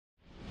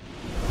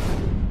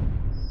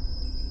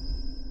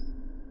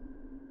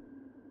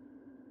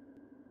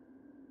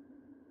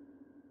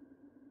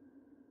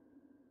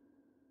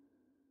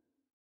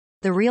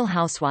The Real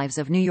Housewives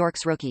of New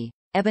York's rookie,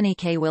 Eboni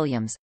K.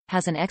 Williams,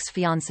 has an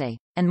ex-fiancé,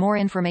 and more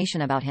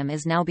information about him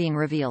is now being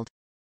revealed.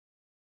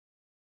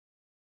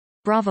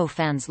 Bravo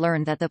fans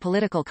learned that the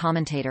political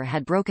commentator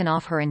had broken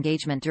off her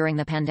engagement during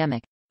the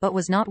pandemic, but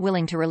was not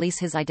willing to release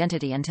his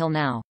identity until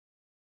now.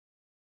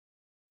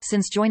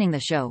 Since joining the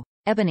show,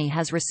 Eboni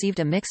has received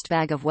a mixed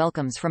bag of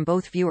welcomes from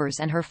both viewers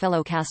and her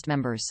fellow cast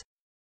members.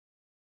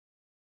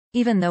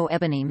 Even though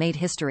Eboni made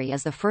history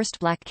as the first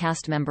black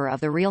cast member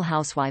of The Real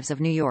Housewives of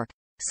New York,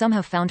 some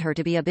have found her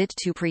to be a bit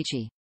too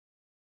preachy.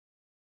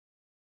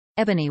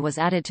 Eboni was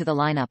added to the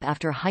lineup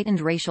after heightened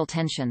racial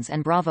tensions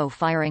and Bravo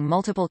firing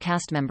multiple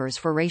cast members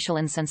for racial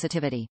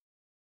insensitivity.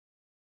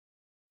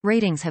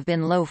 Ratings have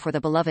been low for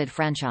the beloved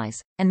franchise,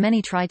 and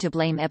many tried to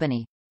blame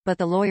Eboni, but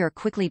the lawyer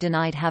quickly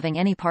denied having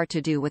any part to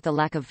do with the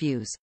lack of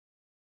views.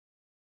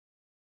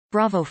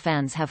 Bravo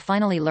fans have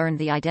finally learned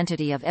the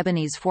identity of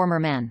Eboni's former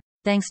man,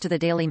 thanks to the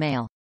Daily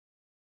Mail.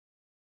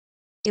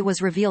 It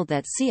was revealed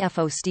that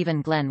CFO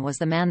Stephen Glenn was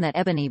the man that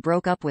Eboni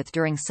broke up with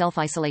during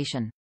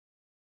self-isolation.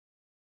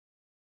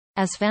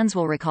 As fans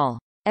will recall,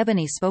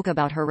 Eboni spoke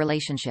about her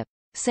relationship,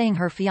 saying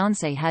her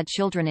fiancé had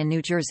children in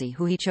New Jersey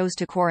who he chose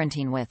to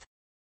quarantine with.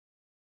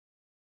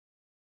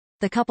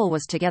 The couple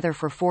was together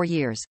for 4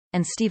 years,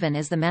 and Stephen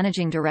is the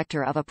managing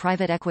director of a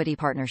private equity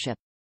partnership.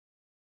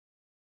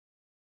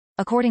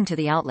 According to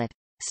the outlet,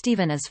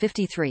 Stephen is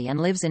 53 and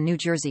lives in New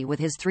Jersey with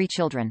his 3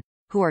 children,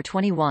 who are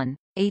 21,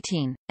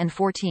 18, and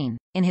 14,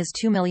 in his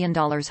 $2 million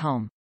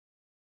home.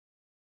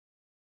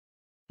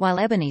 While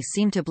Eboni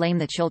seemed to blame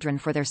the children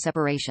for their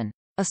separation,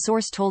 a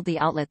source told the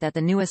outlet that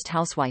the newest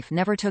housewife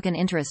never took an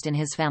interest in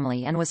his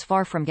family and was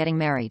far from getting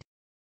married.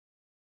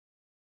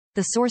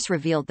 The source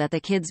revealed that the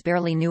kids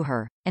barely knew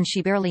her, and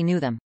she barely knew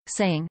them,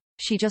 saying,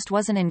 "She just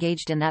wasn't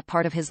engaged in that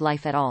part of his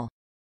life at all."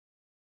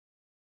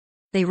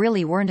 They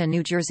really weren't a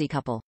New Jersey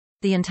couple.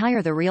 The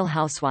entire The Real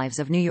Housewives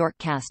of New York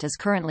cast is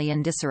currently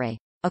in disarray,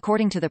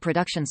 according to the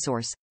production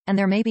source, and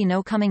there may be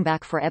no coming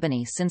back for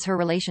Eboni since her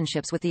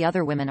relationships with the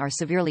other women are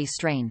severely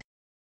strained.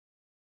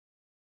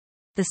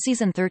 The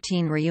season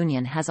 13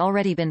 reunion has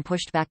already been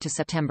pushed back to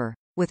September,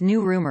 with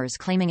new rumors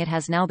claiming it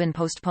has now been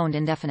postponed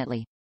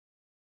indefinitely.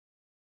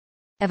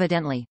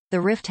 Evidently,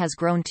 the rift has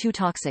grown too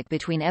toxic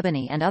between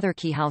Eboni and other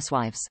key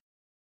housewives.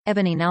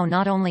 Eboni now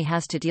not only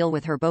has to deal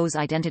with her beau's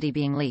identity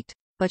being leaked,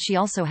 but she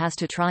also has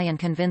to try and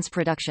convince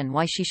production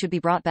why she should be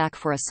brought back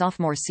for a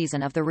sophomore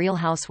season of The Real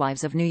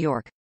Housewives of New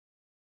York.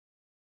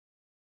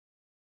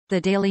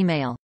 The Daily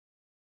Mail.